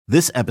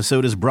This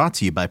episode is brought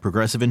to you by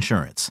Progressive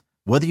Insurance.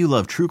 Whether you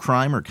love true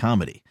crime or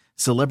comedy,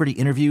 celebrity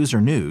interviews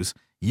or news,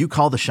 you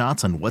call the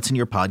shots on what's in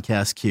your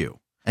podcast queue.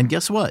 And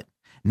guess what?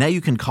 Now you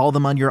can call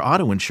them on your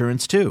auto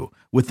insurance too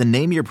with the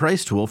Name Your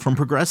Price tool from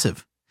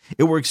Progressive.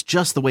 It works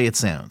just the way it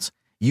sounds.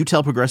 You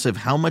tell Progressive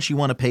how much you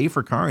want to pay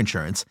for car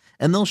insurance,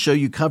 and they'll show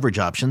you coverage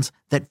options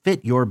that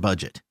fit your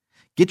budget.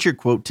 Get your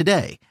quote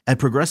today at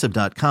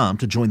Progressive.com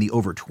to join the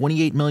over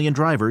 28 million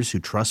drivers who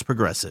trust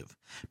Progressive.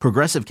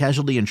 Progressive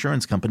Casualty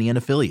Insurance Company and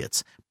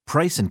Affiliates.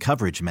 Price and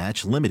coverage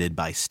match limited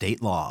by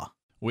state law.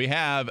 We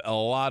have a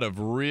lot of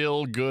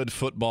real good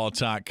football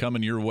talk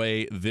coming your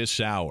way this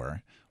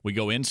hour. We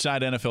go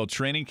inside NFL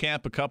training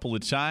camp a couple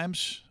of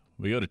times.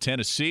 We go to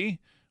Tennessee.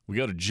 We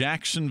go to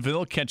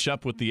Jacksonville, catch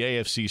up with the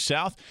AFC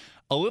South.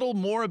 A little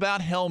more about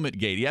Helmet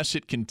Gate. Yes,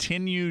 it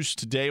continues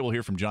today. We'll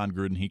hear from John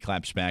Gruden. He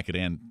claps back at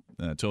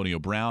Antonio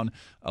Brown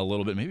a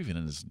little bit, maybe even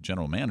his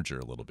general manager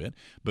a little bit.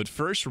 But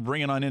first, we're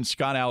bringing on in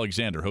Scott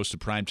Alexander, host of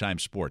Primetime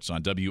Sports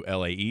on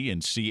WLAE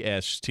and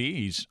CST.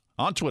 He's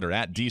on Twitter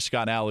at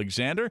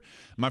 @DScottAlexander.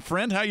 My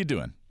friend, how you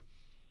doing?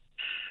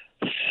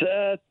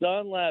 Seth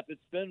Dunlap, it's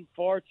been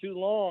far too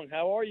long.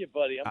 How are you,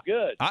 buddy? I'm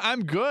good.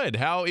 I'm good.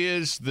 How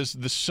is the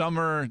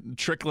summer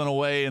trickling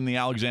away in the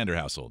Alexander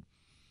household?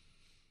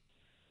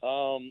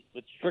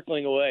 It's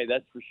trickling away,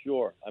 that's for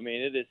sure. I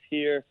mean, it is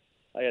here.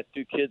 I got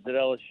two kids at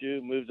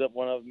LSU, moved up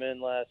one of them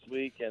in last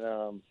week,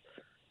 and,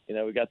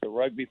 we got the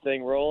rugby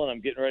thing rolling. I'm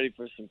getting ready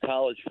for some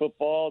college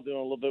football, doing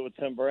a little bit with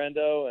Tim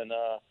Brando, and,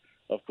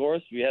 of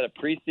course, we had a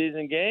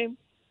preseason game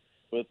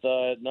with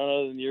none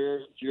other than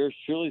yours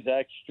truly,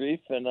 Zach Streif,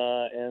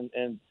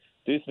 and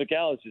Deuce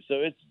McAllister. So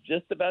it's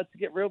just about to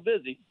get real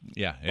busy.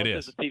 Yeah, it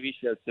is. There's a TV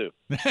show, too.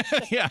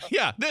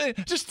 yeah.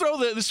 Just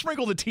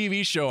sprinkle the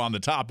TV show on the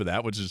top of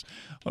that, which is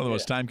one of the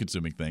most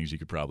time-consuming things you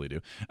could probably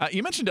do.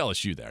 You mentioned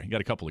LSU there. You got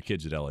a couple of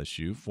kids at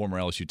LSU, former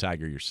LSU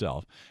Tiger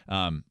yourself.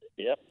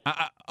 Yep.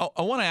 I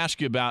want to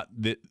ask you about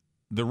the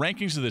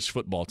rankings of this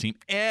football team.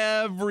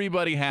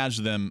 Everybody has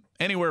them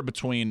anywhere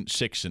between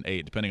 6 and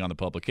 8, depending on the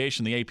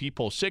publication. The AP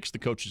poll 6, the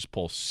coaches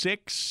poll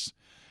 6.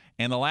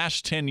 And the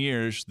last 10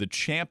 years, the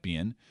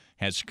champion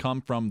has come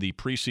from the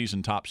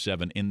preseason top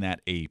 7 in that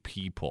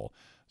AP poll.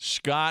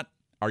 Scott,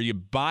 are you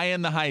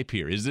buying the hype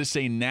here? Is this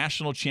a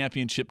national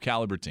championship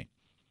caliber team?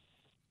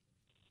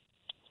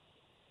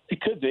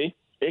 It could be.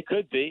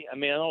 I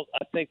mean,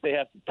 I think they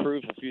have to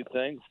prove a few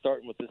things,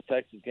 starting with this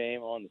Texas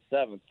game on the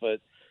 7th. But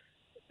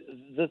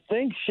the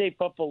things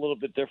shape up a little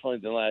bit differently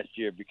than last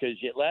year because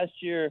last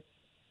year,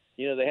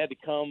 they had to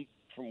come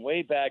from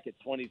way back at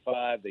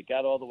 25. They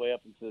got all the way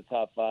up into the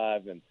top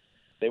 5, and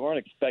they weren't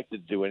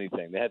expected to do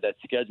anything. They had that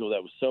schedule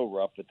that was so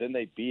rough, but then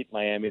they beat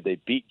Miami. They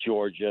beat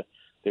Georgia.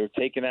 They were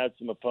taking out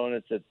some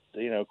opponents that,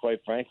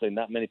 quite frankly,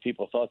 not many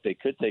people thought they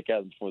could take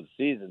out before the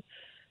season.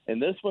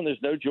 And this one,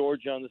 there's no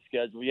Georgia on the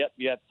schedule. Yep,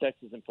 you have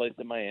Texas in place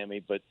in Miami,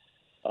 but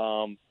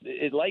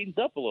it lightens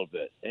up a little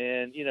bit.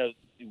 And,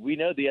 we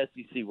know the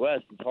SEC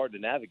West is hard to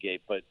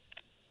navigate, but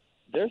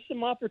there's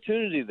some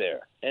opportunity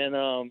there. And,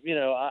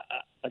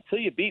 until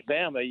you beat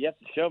Bama, you have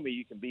to show me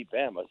you can beat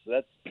Bama.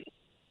 So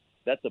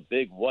that's a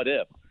big what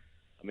if.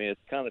 I mean,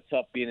 it's kind of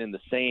tough being in the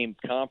same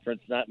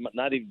conference, not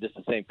even just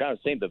the same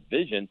conference, same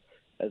division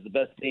as the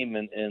best team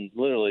in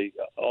literally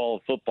all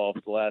of football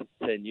for the last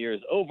 10 years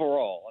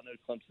overall. I know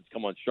Clemson's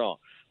come on strong.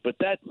 But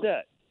that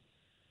said,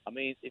 I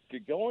mean, if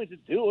you're going to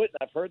do it,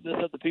 and I've heard this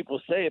other people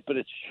say it, but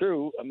it's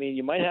true, I mean,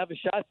 you might have a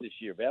shot this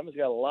year. Bama's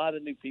got a lot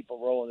of new people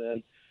rolling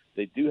in.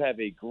 They do have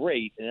a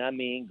great, and I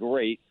mean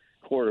great,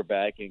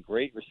 quarterback and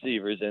great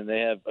receivers, and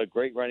they have a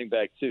great running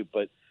back too.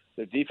 But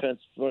their defense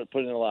put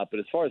in a lot. But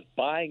as far as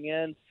buying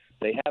in,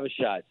 they have a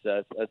shot,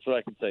 Seth. That's what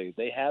I can tell you.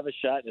 They have a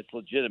shot, and it's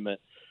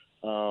legitimate.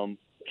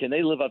 Can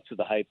they live up to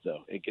the hype, though?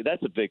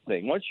 That's a big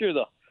thing. Once you're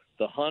the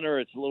hunter,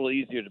 it's a little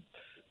easier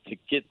to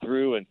get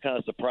through and kind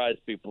of surprise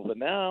people. But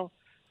now,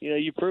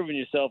 you've proven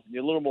yourself, and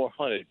you're a little more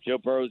hunted. Joe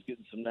Burrow's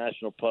getting some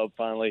national pub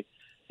finally,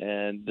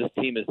 and this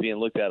team is being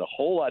looked at a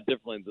whole lot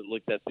differently than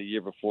looked at the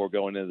year before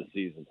going into the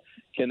season.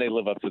 Can they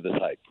live up to this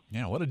hype?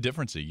 Yeah, what a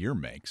difference a year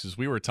makes. As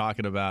we were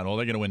talking about, they're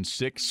going to win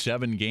 6,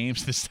 7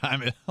 games this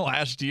time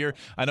last year.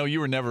 I know you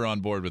were never on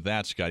board with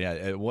that, Scott.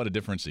 Yeah, what a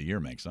difference a year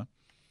makes, huh?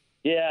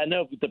 Yeah, I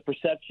know, but the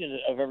perception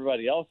of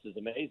everybody else is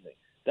amazing.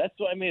 That's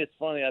what I mean. It's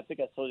funny. I think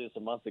I told you this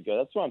a month ago.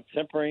 That's why I'm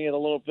tempering it a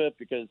little bit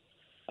because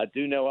I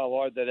do know how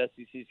hard that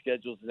SEC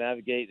schedule is to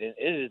navigate, and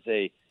it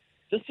is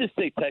let's just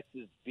say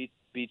Texas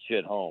beats you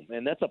at home,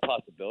 and that's a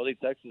possibility.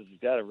 Texas has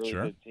got a really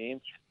good team,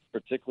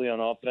 particularly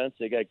on offense.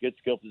 They got good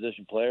skill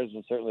position players,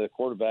 and certainly the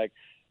quarterback,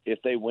 if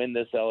they win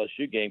this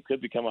LSU game, could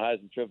become a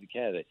Heisman Trophy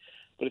candidate.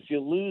 But if you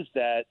lose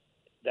that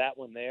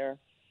one there,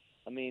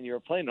 I mean, you're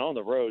playing on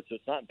the road, so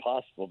it's not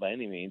impossible by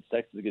any means.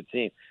 Texas is a good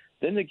team.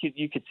 Then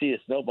you could see a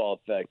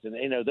snowball effect. And,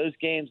 those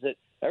games that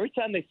every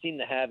time they seem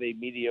to have a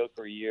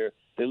mediocre year,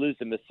 they lose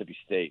to Mississippi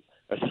State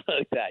or something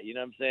like that. You know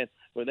what I'm saying?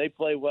 When they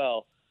play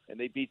well and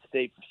they beat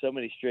State for so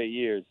many straight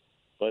years.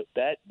 But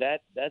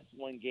that's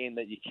one game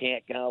that you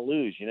can't kind of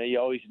lose. You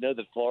always know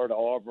that Florida,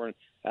 Auburn,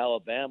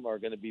 Alabama are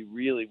going to be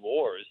really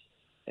wars.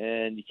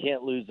 and you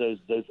can't lose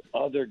those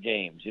other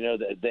games. You know,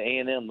 the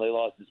A&M they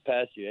lost this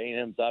past year.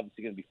 A&M's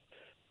obviously going to be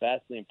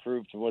vastly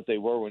improved from what they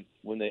were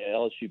when the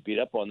LSU beat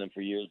up on them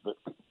for years. But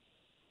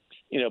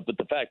but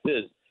the fact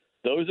is,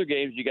 those are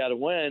games you got to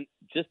win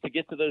just to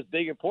get to those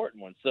big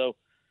important ones. So,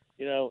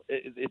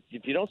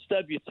 if you don't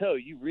stub your toe,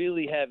 you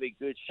really have a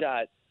good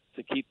shot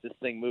to keep this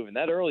thing moving.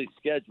 That early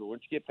schedule,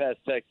 once you get past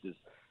Texas,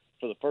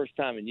 for the first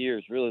time in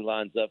years, really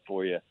lines up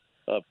for you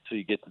up till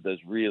you get to those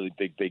really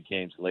big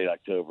games in late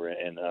October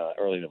and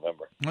early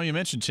November. Well, you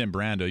mentioned Tim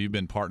Brando. You've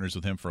been partners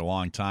with him for a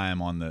long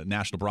time on the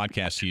national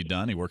broadcasts he's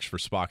done. He works for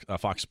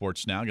Fox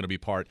Sports now, going to be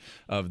part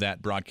of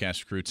that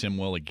broadcast crew. Tim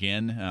will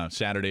again.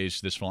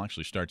 Saturdays this fall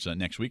actually starts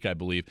next week, I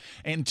believe.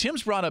 And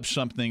Tim's brought up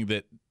something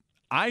that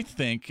I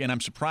think, and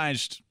I'm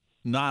surprised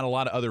not a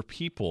lot of other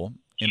people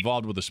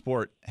involved with the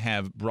sport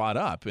have brought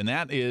up, and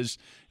that is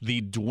the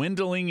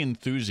dwindling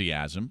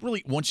enthusiasm,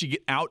 really, once you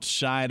get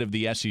outside of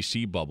the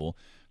SEC bubble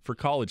for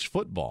college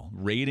football.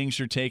 Ratings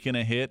are taking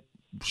a hit.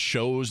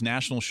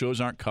 National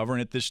shows aren't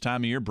covering it this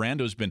time of year.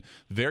 Brando's been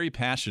very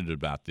passionate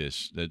about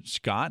this,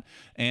 Scott,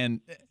 and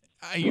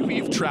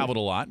you've traveled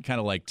a lot, kind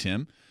of like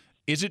Tim.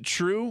 Is it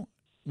true,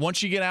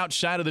 once you get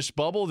outside of this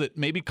bubble, that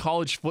maybe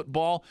college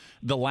football,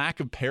 the lack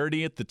of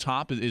parity at the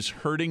top is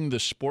hurting the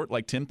sport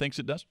like Tim thinks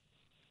it does?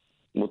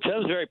 Well,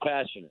 Tim's very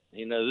passionate.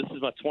 This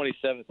is my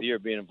 27th year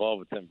being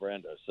involved with Tim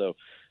Brando. So,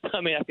 I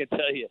can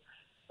tell you,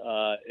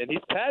 and he's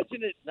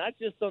passionate not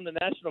just on the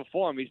national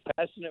forum. He's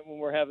passionate when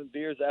we're having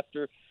beers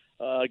after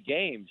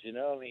games.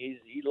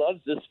 He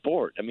loves this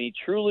sport. He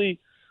truly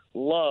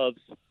loves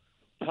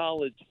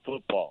college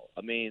football.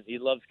 He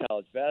loves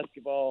college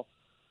basketball.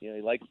 He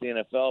likes the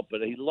NFL,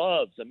 but he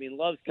loves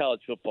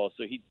college football.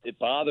 So it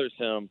bothers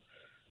him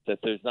that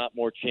there's not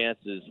more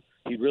chances.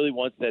 He really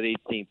wants that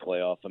 18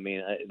 playoff.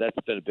 That's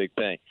been a big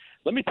thing.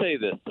 Let me tell you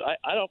this: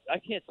 I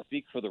can't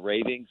speak for the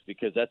ratings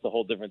because that's a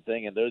whole different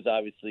thing, and those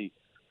obviously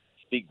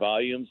speak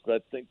volumes. But I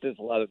think there's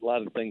a lot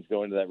of things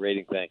go into that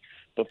rating thing.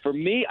 But for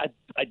me,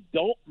 I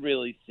don't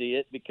really see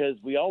it because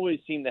we always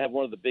seem to have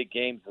one of the big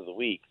games of the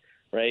week,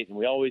 right? And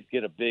we always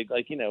get a big,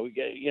 we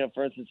get,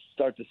 for instance,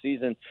 start the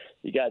season,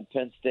 you got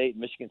Penn State,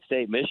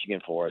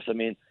 Michigan for us.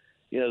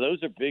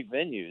 Those are big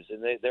venues,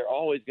 and they're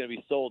always going to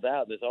be sold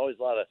out. There's always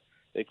a lot of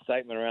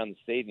excitement around the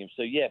stadium.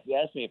 So, yeah, if you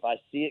ask me if I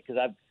see it, because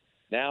I've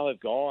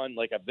gone,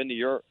 I've been to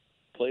your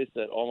place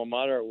at alma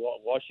mater at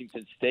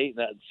Washington State,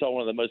 and I saw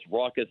one of the most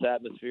raucous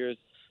atmospheres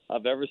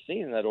I've ever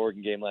seen in that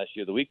Oregon game last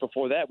year. The week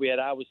before that, we had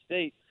Iowa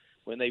State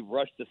when they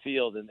rushed the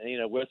field, and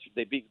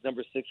they beat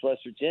number 6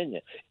 West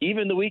Virginia.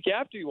 Even the week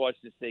after your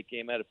Washington State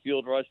game, had a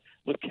field rush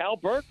with Cal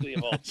Berkeley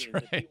of all teams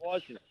that beat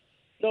Washington.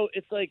 So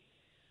it's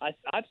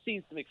I've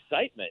seen some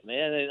excitement,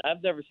 man, and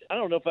I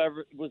don't know if I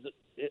ever was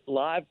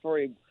live for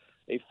a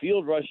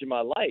field rush in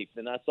my life,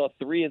 and I saw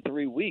 3 in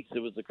 3 weeks. It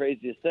was the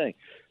craziest thing.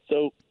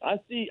 So I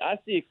see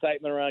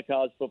excitement around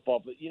college football,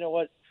 but you know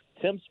what?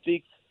 Tim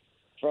speaks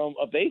from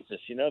a basis.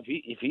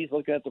 If he's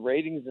looking at the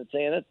ratings and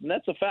saying that, and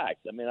that's a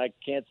fact. I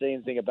can't say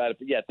anything about it,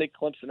 but yeah, I think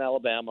Clemson,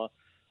 Alabama,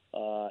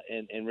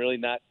 and really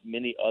not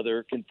many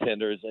other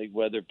contenders,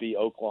 whether it be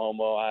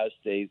Oklahoma, Ohio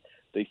State.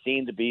 They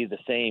seem to be the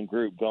same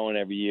group going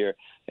every year.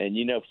 And,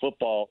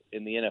 football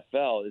in the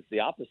NFL is the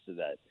opposite of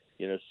that.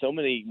 So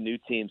many new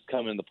teams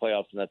come in the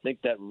playoffs, and I think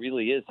that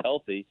really is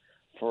healthy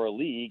for a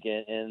league.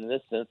 And in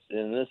this sense,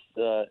 in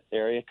this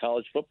area,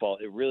 college football,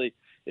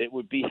 it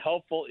would be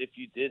helpful if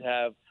you did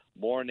have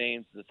more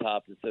names at the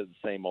top instead of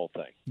the same old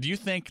thing. Do you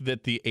think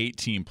that the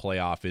 8-team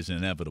playoff is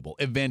inevitable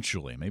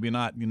eventually? Maybe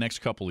not in the next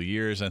couple of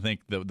years. I think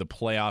the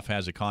playoff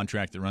has a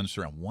contract that runs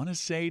through, I want to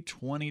say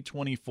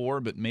 2024,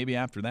 but maybe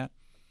after that?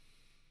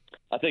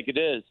 I think it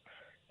is,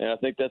 and I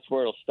think that's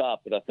where it'll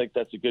stop. But I think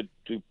that's a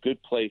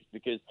good place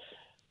because,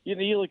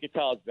 you look at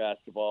college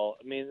basketball.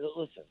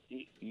 Listen,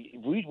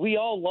 we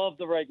all love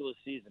the regular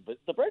season, but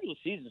the regular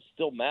season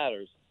still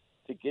matters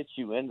to get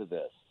you into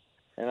this.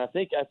 And I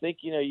think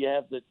you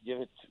have the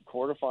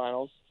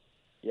quarterfinals,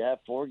 you have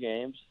 4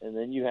 games, and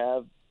then you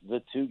have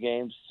the 2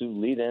 games to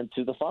lead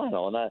into the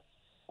final. And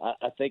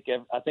I think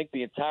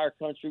the entire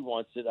country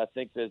wants it. I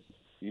think that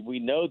we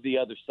know the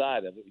other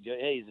side of it.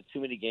 Hey, is it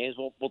too many games?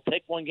 We'll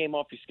take 1 game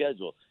off your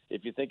schedule.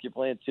 If you think you're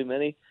playing too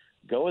many,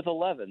 go with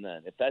 11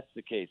 then, if that's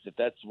the case, if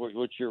that's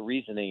what your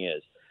reasoning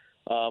is.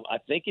 I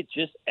think it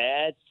just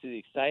adds to the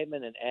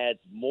excitement and adds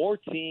more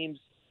teams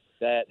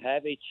that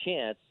have a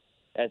chance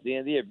at the end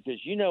of the year. Because,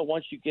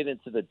 once you get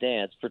into the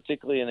dance,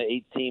 particularly in an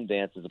 8-team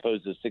dance as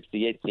opposed to a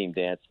 68-team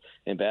dance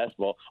in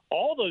basketball,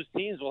 all those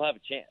teams will have a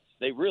chance.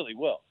 They really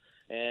will.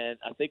 And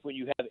I think when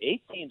you have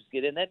 8 teams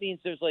get in, that means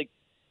there's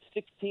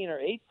 16 or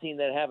 18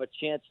 that have a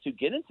chance to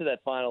get into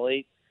that final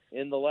 8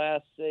 in the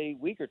last, say,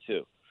 week or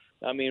two.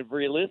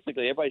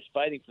 Realistically, everybody's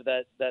fighting for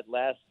that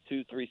last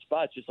 2-3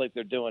 spots, just like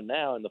they're doing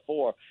now in the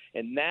 4.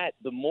 And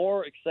the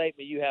more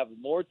excitement you have, the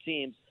more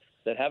teams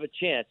that have a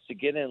chance to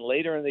get in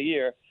later in the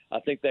year, I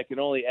think that can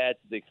only add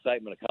to the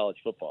excitement of college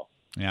football.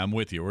 Yeah, I'm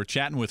with you. We're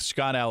chatting with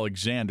Scott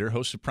Alexander,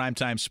 host of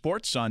Primetime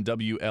Sports on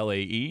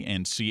WLAE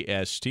and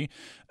CST.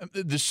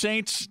 The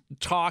Saints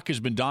talk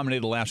has been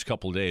dominated the last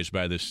couple of days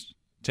by this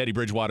Teddy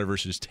Bridgewater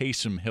versus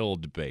Taysom Hill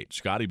debate.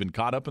 Scott, you been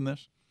caught up in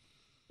this?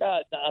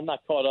 I'm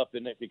not caught up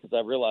in it because I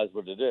realize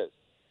what it is.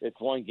 It's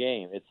one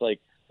game. It's like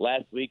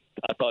last week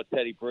I thought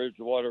Teddy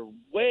Bridgewater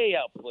way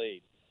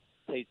outplayed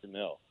Taysom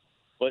Hill.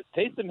 But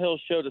Taysom Hill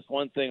showed us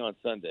one thing on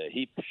Sunday.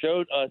 He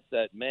showed us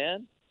that,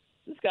 man,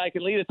 this guy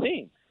can lead a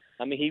team.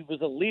 I mean, he was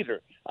a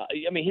leader.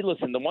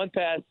 The one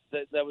pass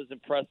that was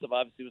impressive,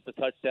 obviously, was the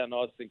touchdown to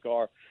Austin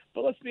Carr.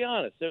 But let's be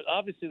honest. There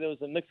was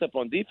a mix-up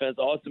on defense.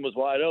 Austin was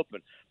wide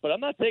open. But I'm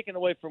not taking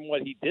away from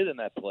what he did in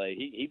that play.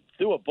 He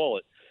threw a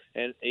bullet.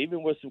 And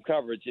even with some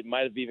coverage, it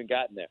might have even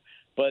gotten there.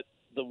 But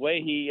the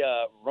way he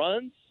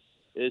runs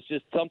is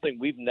just something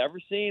we've never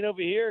seen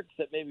over here,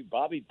 except maybe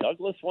Bobby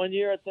Douglas one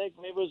year, I think,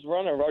 maybe was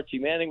running, or Archie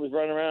Manning was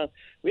running around.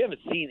 We haven't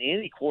seen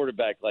any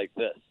quarterback like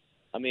this.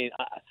 I mean,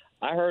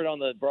 I heard on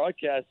the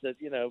broadcast that,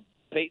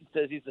 Peyton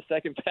says he's the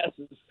second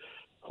fastest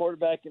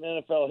quarterback in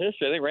NFL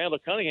history. I think Randall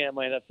Cunningham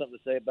might have something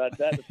to say about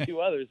that, and a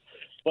few others.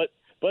 But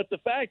the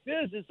fact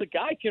is the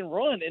guy can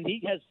run, and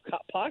he has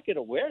pocket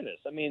awareness.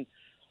 I mean,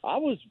 I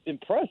was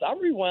impressed. I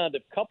rewound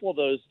a couple of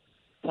those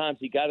times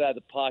he got out of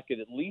the pocket,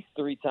 at least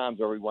 3 times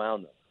I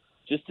rewound them,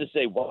 just to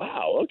say,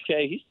 wow,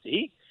 okay,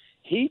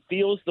 he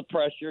feels the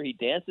pressure. He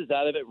dances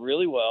out of it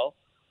really well.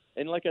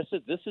 And like I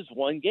said, this is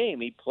one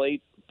game. He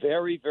played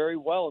very, very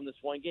well in this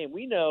one game.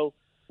 We know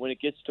when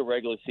it gets to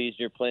regular season,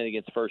 you're playing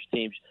against first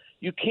teams.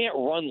 You can't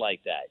run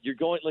like that. You're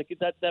going like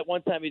that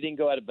one time he didn't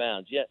go out of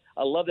bounds. Yeah,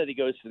 I love that he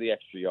goes for the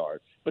extra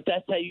yard. But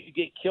that's how you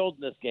get killed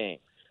in this game.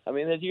 I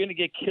mean, you're going to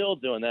get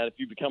killed doing that if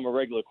you become a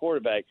regular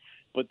quarterback.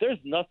 But there's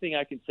nothing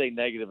I can say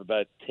negative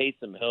about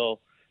Taysom Hill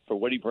for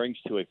what he brings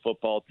to a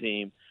football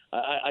team.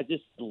 I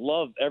just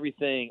love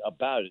everything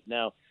about it.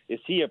 Now, is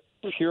he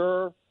a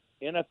pure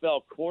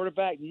NFL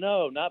quarterback?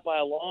 No, not by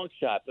a long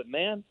shot. But,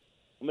 man,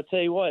 I'm going to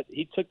tell you what,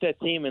 he took that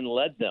team and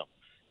led them,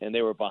 and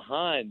they were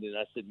behind. And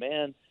I said,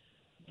 man,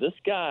 this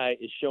guy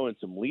is showing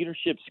some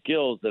leadership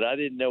skills that I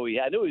didn't know he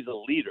had. I knew he was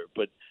a leader,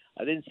 but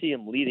I didn't see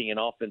him leading an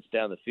offense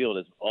down the field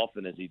as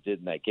often as he did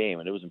in that game,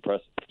 and it was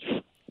impressive.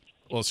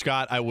 Well,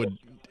 Scott,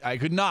 I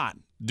could not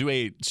do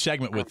a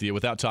segment with you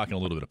without talking a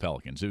little bit of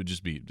Pelicans. It would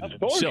just be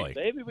silly.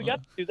 Baby, we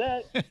got to do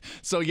that.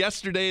 So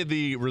yesterday,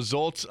 the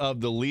results of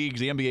the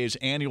NBA's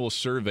annual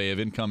survey of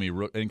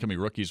incoming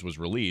rookies was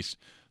released.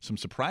 Some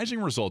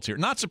surprising results here.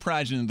 Not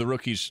surprising the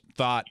rookies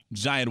thought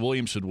Zion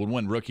Williamson would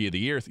win Rookie of the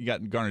Year. He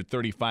garnered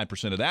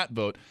 35% of that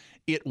vote.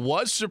 It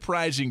was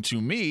surprising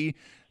to me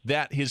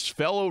that his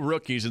fellow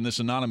rookies in this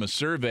anonymous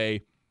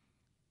survey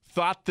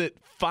thought that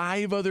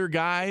 5 other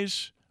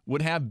guys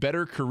would have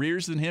better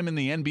careers than him in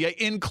the NBA,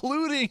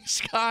 including,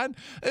 Scott,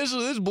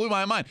 this blew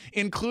my mind,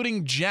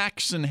 including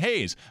Jackson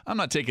Hayes. I'm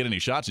not taking any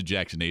shots at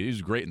Jackson Hayes. He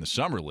was great in the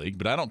summer league,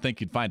 but I don't think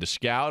you'd find a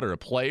scout or a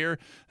player,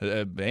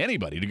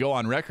 anybody, to go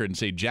on record and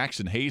say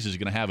Jackson Hayes is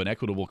going to have an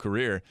equitable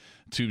career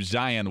to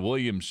Zion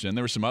Williamson.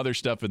 There was some other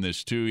stuff in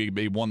this, too.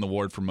 He won the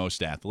award for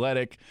most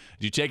athletic.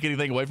 Did you take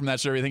anything away from that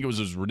survey? You think it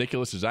was as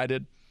ridiculous as I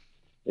did?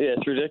 Yeah,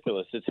 it's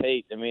ridiculous. It's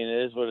hate. I mean,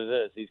 it is what it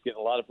is. He's getting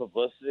a lot of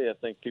publicity. I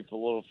think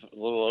people a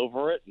little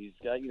over it. He's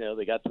got,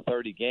 they got the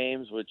 30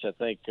 games, which I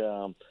think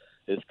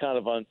is kind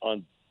of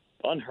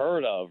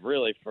unheard of,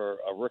 really, for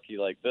a rookie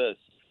like this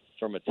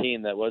from a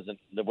team that wasn't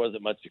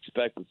much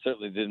expected.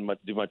 Certainly didn't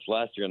do much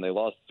last year, and they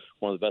lost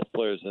one of the best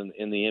players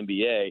in the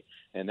NBA.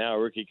 And now a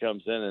rookie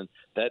comes in, and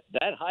that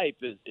hype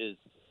is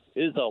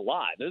a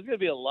lot. There's going to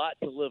be a lot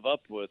to live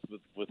up with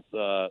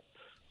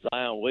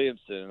Zion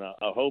Williamson, and I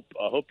hope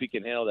he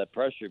can handle that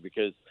pressure,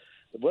 because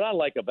what I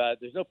like about it,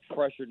 there's no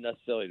pressure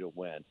necessarily to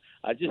win.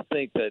 I just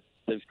think that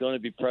there's going to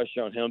be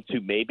pressure on him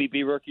to maybe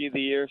be Rookie of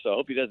the Year, so I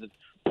hope he doesn't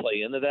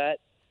play into that.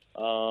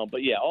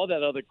 But, yeah, all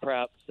that other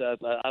crap,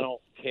 Seth, I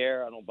don't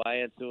care. I don't buy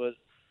into it.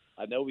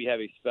 I know we have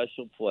a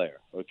special player,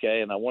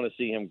 okay, and I want to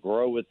see him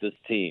grow with this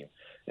team.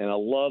 And I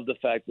love the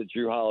fact that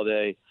Drew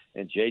Holiday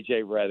and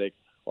J.J. Redick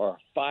are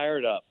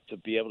fired up to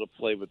be able to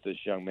play with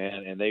this young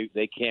man, and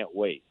they can't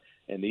wait.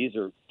 And these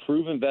are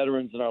proven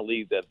veterans in our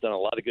league that have done a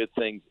lot of good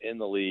things in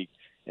the league,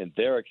 and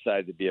they're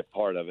excited to be a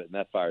part of it, and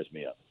that fires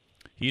me up.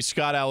 He's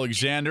Scott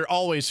Alexander,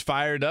 always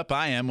fired up.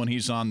 I am when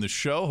he's on the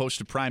show, host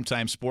of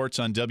Primetime Sports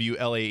on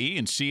WLAE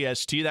and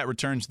CST. That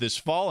returns this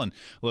fall. And,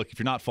 look, if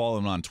you're not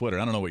following him on Twitter,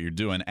 I don't know what you're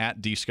doing, at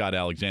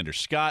 @DScottAlexander.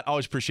 Scott,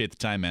 always appreciate the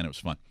time, man. It was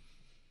fun.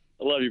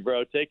 I love you,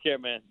 bro. Take care,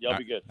 man. Y'all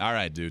be good. All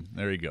right, dude.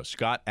 There you go.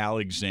 Scott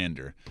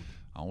Alexander.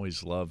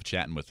 Always love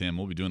chatting with him.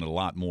 We'll be doing it a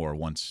lot more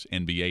once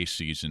NBA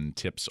season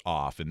tips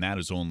off, and that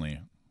is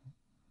only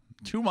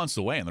 2 months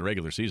away in the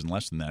regular season,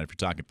 less than that if you're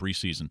talking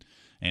preseason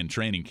and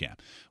training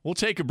camp. We'll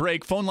take a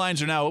break. Phone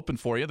lines are now open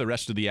for you the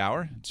rest of the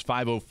hour. It's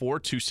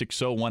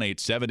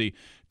 504-260-1870.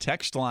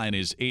 Text line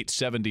is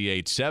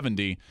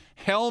 870-870.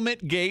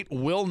 Helmet Gate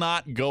will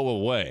not go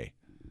away.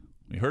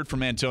 We heard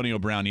from Antonio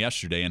Brown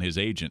yesterday and his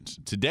agents.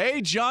 Today,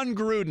 John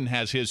Gruden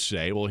has his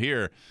say. We'll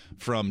hear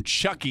from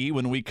Chucky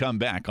when we come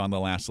back on The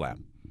Last Lap.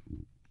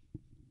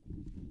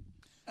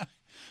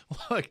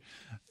 Look,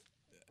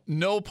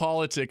 No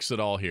politics at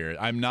all here.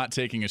 I'm not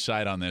taking a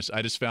side on this.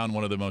 I just found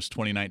one of the most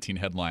 2019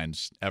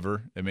 headlines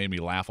ever. It made me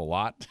laugh a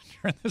lot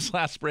during this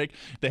last break.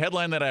 The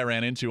headline that I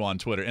ran into on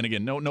Twitter, and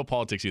again, no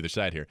politics either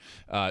side here.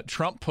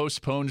 Trump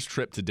postpones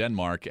trip to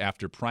Denmark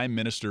after Prime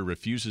Minister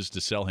refuses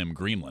to sell him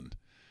Greenland.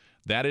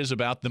 That is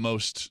about the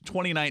most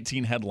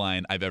 2019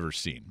 headline I've ever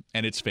seen,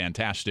 and it's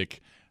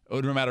fantastic.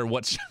 No matter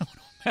what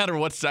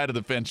side of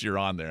the fence you're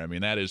on there. I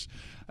mean,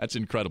 that's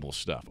incredible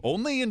stuff.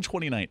 Only in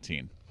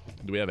 2019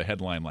 do we have a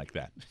headline like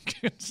that.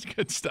 It's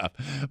good stuff.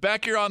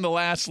 Back here on the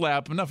last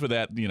lap. Enough of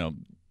that,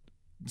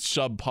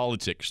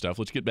 sub-politic stuff.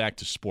 Let's get back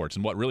to sports.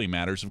 And what really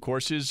matters, of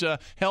course, is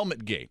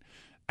Helmet Gate.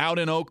 Out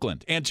in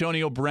Oakland,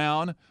 Antonio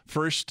Brown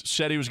first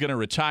said he was going to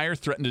retire,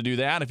 threatened to do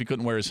that if he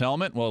couldn't wear his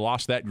helmet. Well,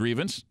 lost that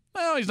grievance.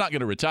 Well, he's not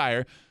going to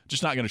retire,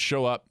 just not going to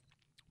show up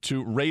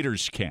to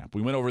Raiders camp.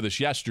 We went over this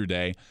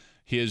yesterday.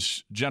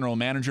 His general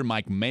manager,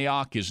 Mike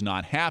Mayock, is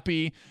not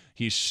happy.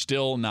 He's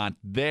still not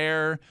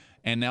there.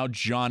 And now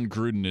John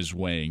Gruden is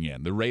weighing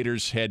in. The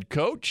Raiders head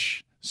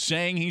coach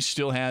saying he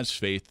still has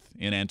faith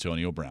in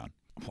Antonio Brown.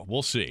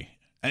 We'll see.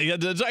 I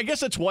guess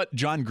that's what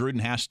John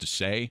Gruden has to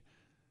say.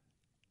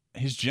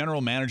 His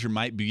general manager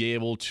might be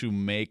able to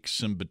make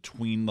some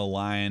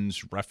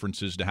between-the-lines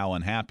references to how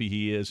unhappy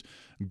he is.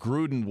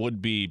 Gruden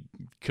would be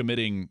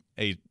committing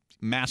a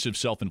massive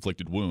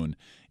self-inflicted wound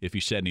if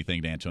he said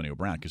anything to Antonio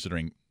Brown,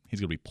 considering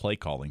he's going to be play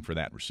calling for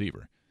that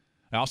receiver.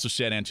 I also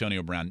said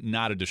Antonio Brown,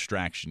 not a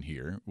distraction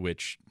here,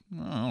 which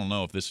I don't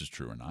know if this is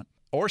true or not.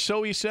 Or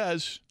so he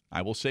says.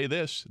 I will say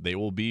this. They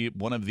will be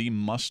one of the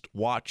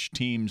must-watch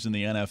teams in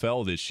the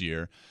NFL this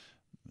year.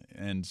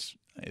 And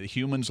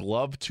humans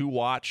love to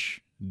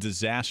watch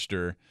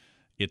disaster.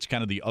 It's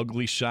kind of the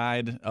ugly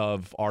side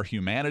of our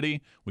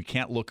humanity. We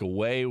can't look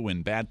away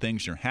when bad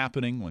things are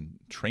happening, when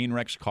train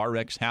wrecks, car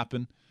wrecks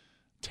happen.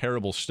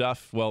 Terrible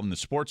stuff. Well, in the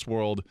sports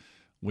world,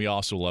 we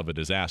also love a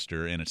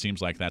disaster, and it seems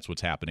like that's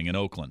what's happening in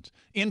Oakland.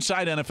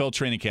 Inside NFL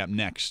Training Camp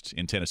next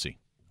in Tennessee.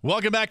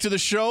 Welcome back to the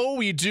show.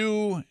 We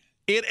do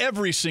it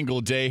every single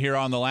day here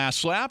on The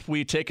Last Lap.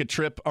 We take a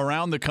trip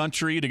around the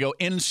country to go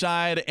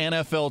inside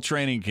NFL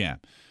Training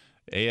Camp.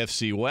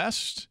 AFC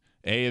West,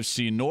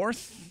 AFC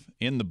North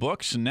in the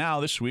books, and now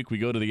this week we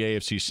go to the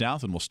AFC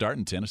South, and we'll start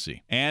in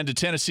Tennessee. And to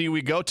Tennessee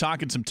we go,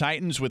 talking some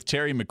Titans with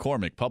Terry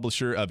McCormick,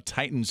 publisher of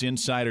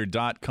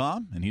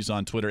TitansInsider.com, and he's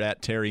on Twitter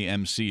at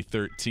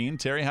TerryMC13.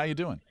 Terry, how you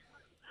doing?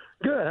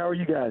 Good. How are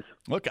you guys?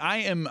 Look, I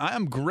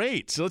am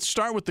great. So let's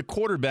start with the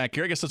quarterback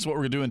here. I guess that's what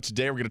we're doing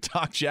today. We're going to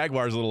talk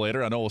Jaguars a little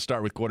later. I know we'll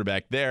start with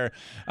quarterback there.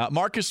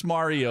 Marcus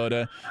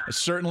Mariota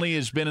certainly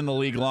has been in the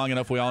league long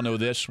enough, we all know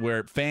this,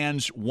 where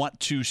fans want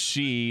to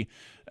see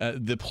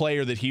the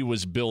player that he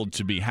was billed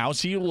to be.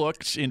 How's he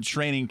looked in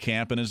training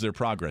camp, and is there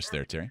progress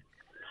there, Terry?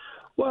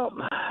 Well,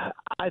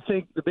 I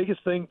think the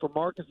biggest thing for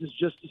Marcus is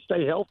just to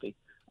stay healthy.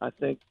 I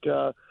think,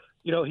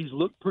 he's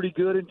looked pretty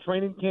good in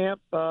training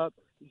camp.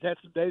 He's had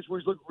some days where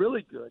he's looked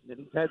really good, and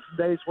he's had some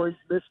days where he's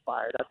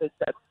misfired. I think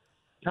that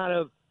kind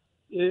of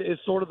is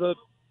sort of the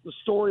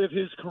story of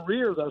his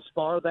career thus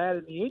far, that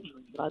and the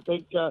injuries. And I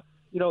think,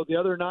 the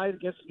other night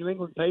against the New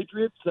England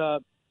Patriots,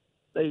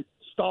 they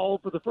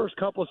stalled for the first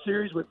couple of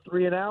series with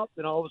 3 and out.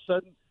 Then all of a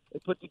sudden they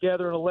put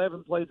together an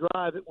 11-play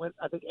drive. It went,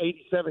 I think,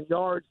 87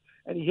 yards,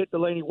 and he hit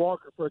Delaney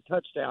Walker for a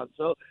touchdown.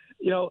 So,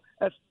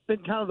 that's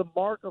been kind of the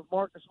mark of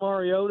Marcus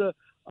Mariota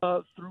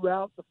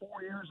throughout the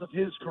 4 years of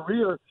his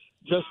career,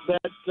 just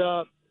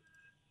that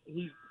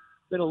he's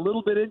been a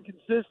little bit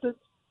inconsistent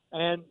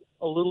and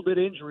a little bit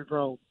injury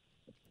prone.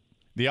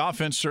 The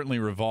offense certainly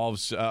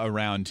revolves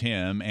around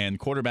him, and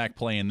quarterback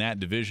play in that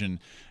division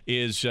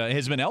has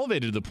been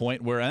elevated to the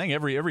point where I think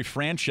every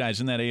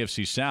franchise in that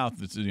AFC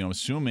South,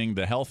 assuming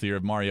the healthier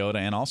of Mariota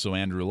and also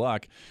Andrew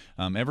Luck,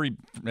 every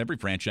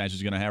franchise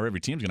is going to have,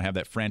 every team's going to have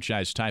that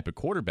franchise type of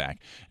quarterback.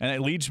 And it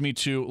leads me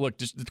to, look,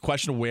 just the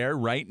question of where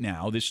right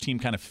now this team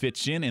kind of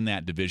fits in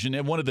that division,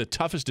 and one of the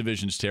toughest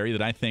divisions, Terry,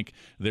 that I think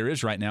there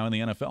is right now in the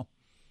NFL.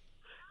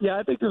 Yeah,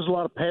 I think there's a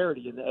lot of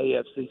parity in the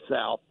AFC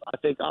South. I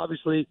think,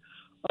 obviously,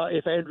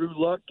 if Andrew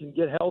Luck can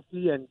get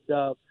healthy and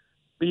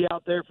be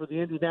out there for the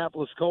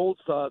Indianapolis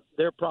Colts,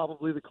 they're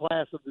probably the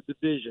class of the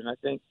division. I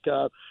think,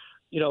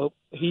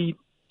 he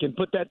can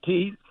put that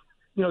team.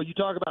 You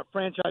talk about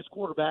franchise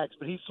quarterbacks,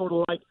 but he's sort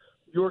of like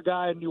your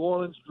guy in New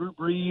Orleans, Drew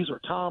Brees or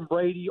Tom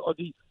Brady, or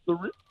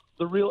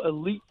the real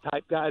elite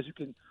type guys who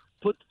can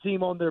put the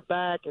team on their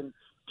back and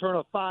turn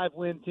a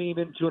 5-win team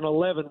into an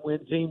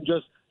 11-win team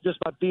just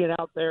by being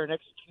out there and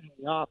executing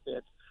the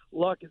offense.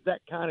 Luck is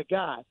that kind of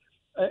guy.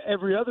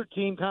 Every other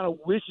team kind of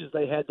wishes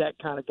they had that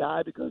kind of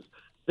guy because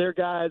their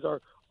guys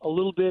are a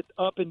little bit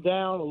up and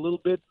down, a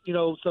little bit,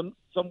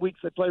 some weeks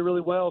they play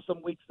really well,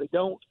 some weeks they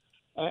don't,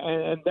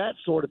 and that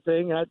sort of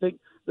thing. And I think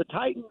the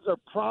Titans are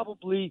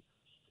probably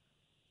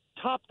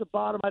top to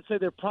bottom. I'd say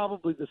they're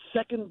probably the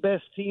second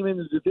best team in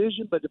the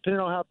division, but depending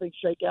on how things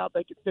shake out,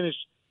 they could finish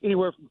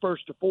anywhere from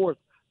first to fourth,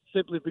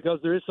 simply because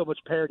there is so much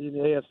parity in the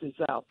AFC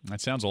South. That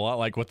sounds a lot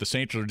like what the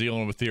Saints are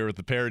dealing with here with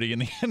the parity in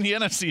the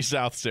NFC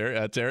South,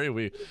 Terry.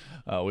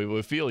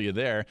 We feel you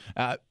there.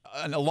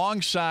 And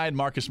alongside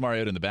Marcus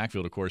Mariota in the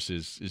backfield, of course,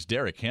 is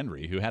Derrick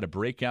Henry, who had a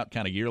breakout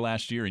kind of year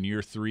last year in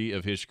year 3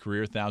 of his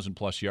career,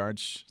 1,000-plus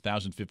yards,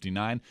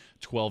 1,059,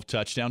 12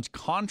 touchdowns.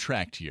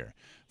 Contract year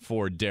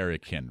for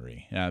Derrick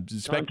Henry.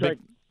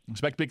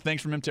 Expect big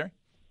things from him, Terry?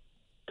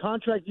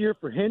 Contract year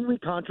for Henry,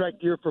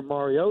 contract year for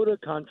Mariota,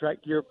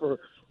 contract year for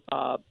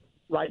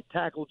right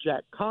tackle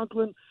Jack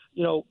Conklin.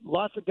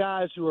 Lots of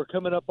guys who are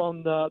coming up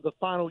on the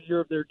final year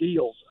of their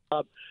deals.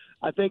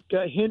 I think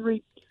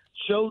Henry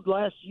showed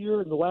last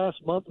year in the last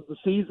month of the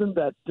season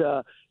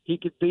that he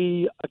could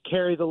be a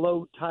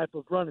carry-the-load type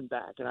of running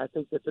back, and I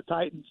think that the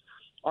Titans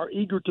are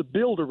eager to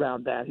build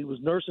around that. He was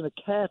nursing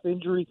a calf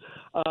injury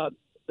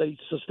they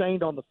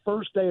sustained on the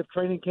first day of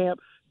training camp,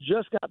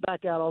 just got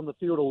back out on the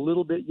field a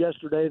little bit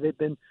yesterday. They've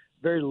been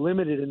very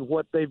limited in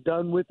what they've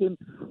done with him.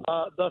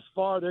 Thus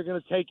far, they're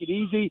going to take it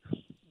easy.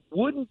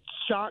 Wouldn't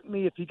shock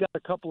me if he got a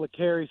couple of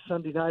carries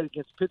Sunday night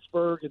against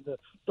Pittsburgh in the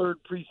 3rd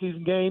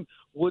preseason game.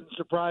 Wouldn't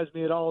surprise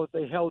me at all if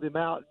they held him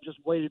out and just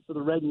waited for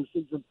the regular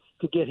season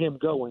to get him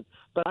going.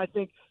 But I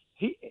think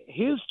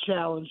his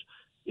challenge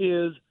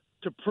is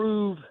to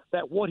prove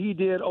that what he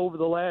did over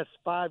the last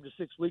 5 to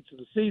 6 weeks of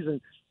the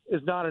season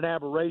is not an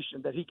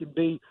aberration, that he can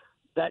be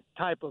that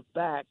type of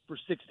back for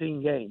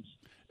 16 games.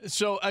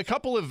 So a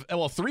couple of,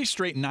 3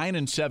 straight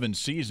 9-7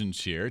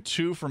 seasons here,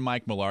 2 from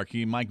Mike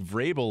Mularkey. Mike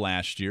Vrabel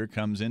last year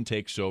comes in,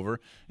 takes over,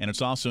 and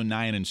it's also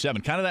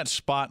 9-7. Kind of that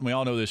spot, and we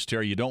all know this,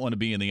 Terry, you don't want to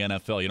be in the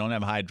NFL. You don't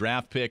have a high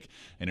draft pick,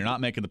 and you're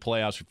not making the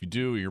playoffs. If you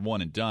do, you're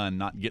one and done,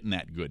 not getting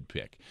that good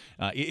pick.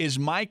 Is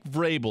Mike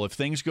Vrabel, if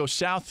things go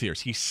south here,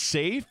 is he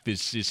safe?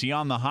 Is he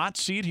on the hot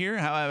seat here?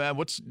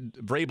 What's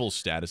Vrabel's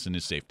status and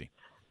his safety?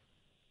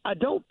 I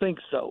don't think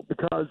so,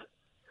 because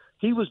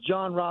he was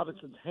John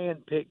Robinson's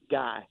hand-picked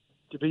guy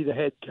to be the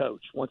head coach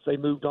once they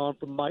moved on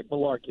from Mike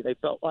Mularkey. They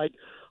felt like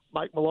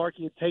Mike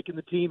Mularkey had taken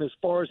the team as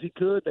far as he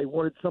could. They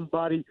wanted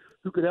somebody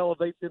who could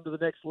elevate them to the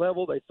next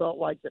level. They felt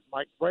like that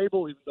Mike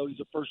Vrabel, even though he's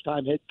a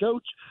first-time head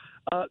coach,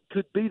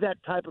 could be that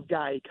type of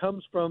guy. He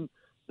comes from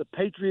the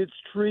Patriots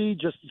tree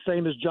just the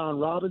same as John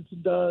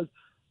Robinson does.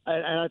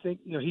 And I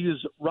think, he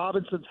was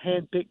Robinson's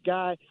hand-picked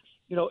guy.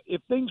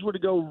 If things were to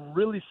go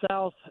really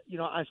south,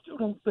 I still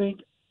don't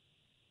think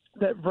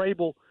that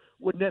Vrabel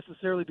would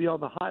necessarily be on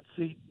the hot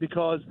seat,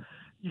 because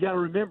you got to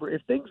remember,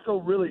 if things go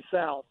really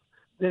south,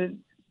 then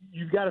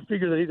you've got to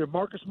figure that either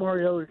Marcus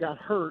Mariota got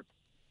hurt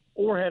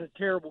or had a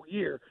terrible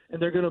year,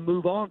 and they're going to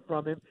move on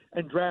from him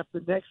and draft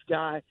the next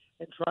guy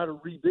and try to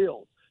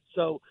rebuild.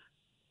 So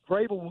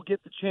Vrabel will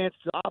get the chance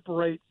to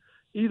operate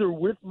either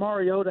with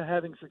Mariota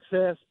having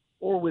success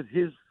or with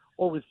his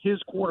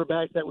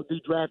quarterback that would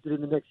be drafted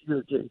in the next year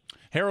or two.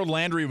 Harold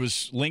Landry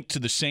was linked to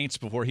the Saints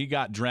before he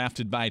got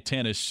drafted by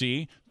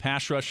Tennessee.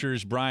 Pass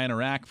rushers Brian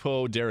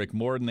Orakpo, Derek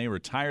Morton, they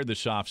retired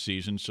this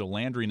offseason, so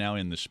Landry now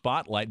in the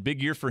spotlight.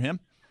 Big year for him?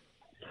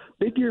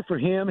 Big year for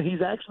him.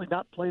 He's actually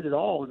not played at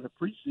all in the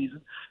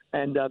preseason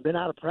and been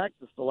out of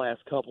practice the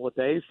last couple of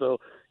days. So,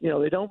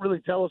 they don't really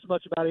tell us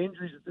much about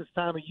injuries at this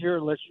time of year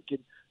unless you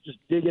can just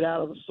dig it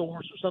out of the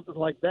source or something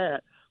like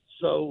that.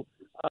 So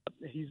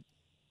he's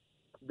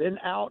been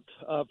out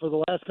for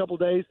the last couple of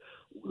days.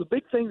 The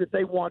big thing that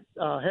they want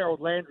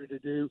Harold Landry to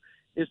do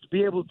is to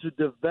be able to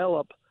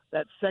develop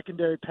that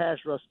secondary pass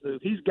rush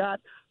move. He's got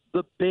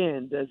the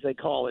bend, as they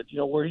call it,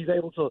 where he's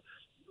able to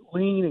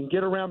lean and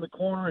get around the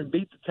corner and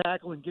beat the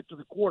tackle and get to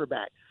the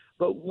quarterback.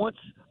 But once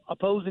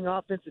opposing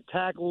offensive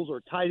tackles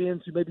or tight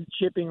ends who may be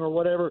chipping or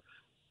whatever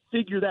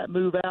figure that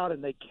move out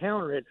and they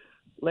counter it,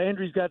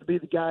 Landry's got to be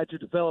the guy to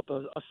develop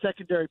a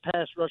secondary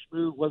pass rush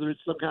move, whether it's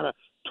some kind of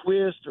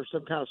twist or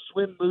some kind of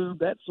swim move,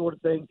 that sort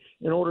of thing,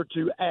 in order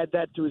to add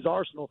that to his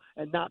arsenal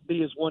and not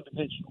be as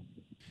one-dimensional.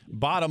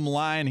 Bottom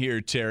line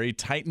here, Terry,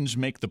 Titans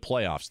make the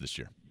playoffs this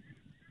year.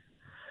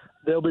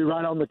 They'll be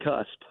right on the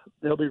cusp.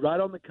 They'll be right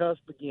on the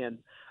cusp again.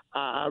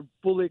 I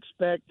fully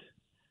expect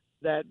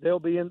that they'll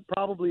be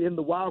probably in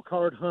the wild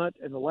card hunt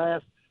in the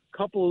last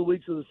couple of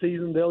weeks of the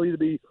season. They'll either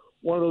be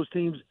one of those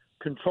teams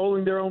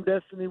controlling their own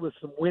destiny with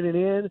some winning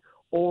in,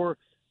 or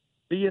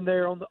being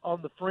there on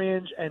the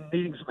fringe and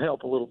needing some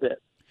help a little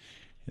bit.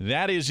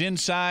 That is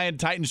Inside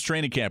Titans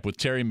Training Camp with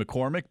Terry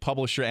McCormick,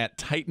 publisher at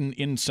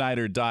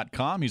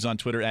TitanInsider.com. He's on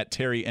Twitter at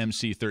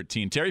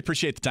TerryMC13. Terry,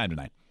 appreciate the time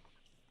tonight.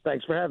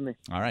 Thanks for having me.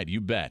 All right,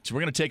 you bet. So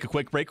we're going to take a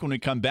quick break. When we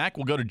come back,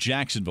 we'll go to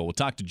Jacksonville. We'll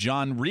talk to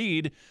John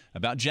Reed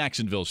about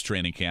Jacksonville's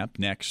training camp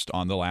next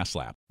on The Last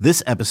Lap.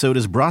 This episode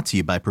is brought to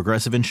you by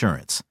Progressive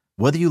Insurance.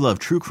 Whether you love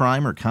true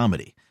crime or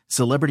comedy,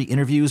 celebrity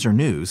interviews or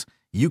news,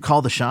 you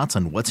call the shots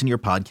on what's in your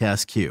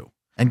podcast queue.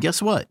 And guess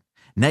what?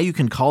 Now you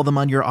can call them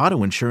on your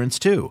auto insurance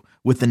too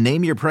with the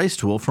Name Your Price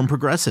tool from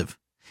Progressive.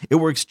 It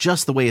works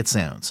just the way it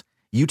sounds.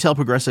 You tell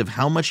Progressive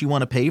how much you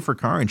want to pay for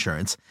car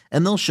insurance,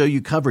 and they'll show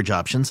you coverage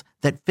options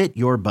that fit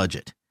your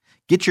budget.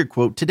 Get your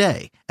quote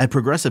today at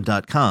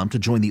Progressive.com to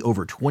join the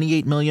over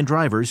 28 million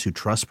drivers who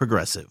trust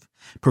Progressive.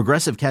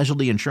 Progressive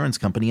Casualty Insurance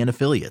Company and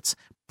Affiliates.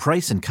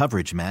 Price and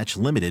coverage match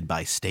limited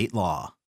by state law.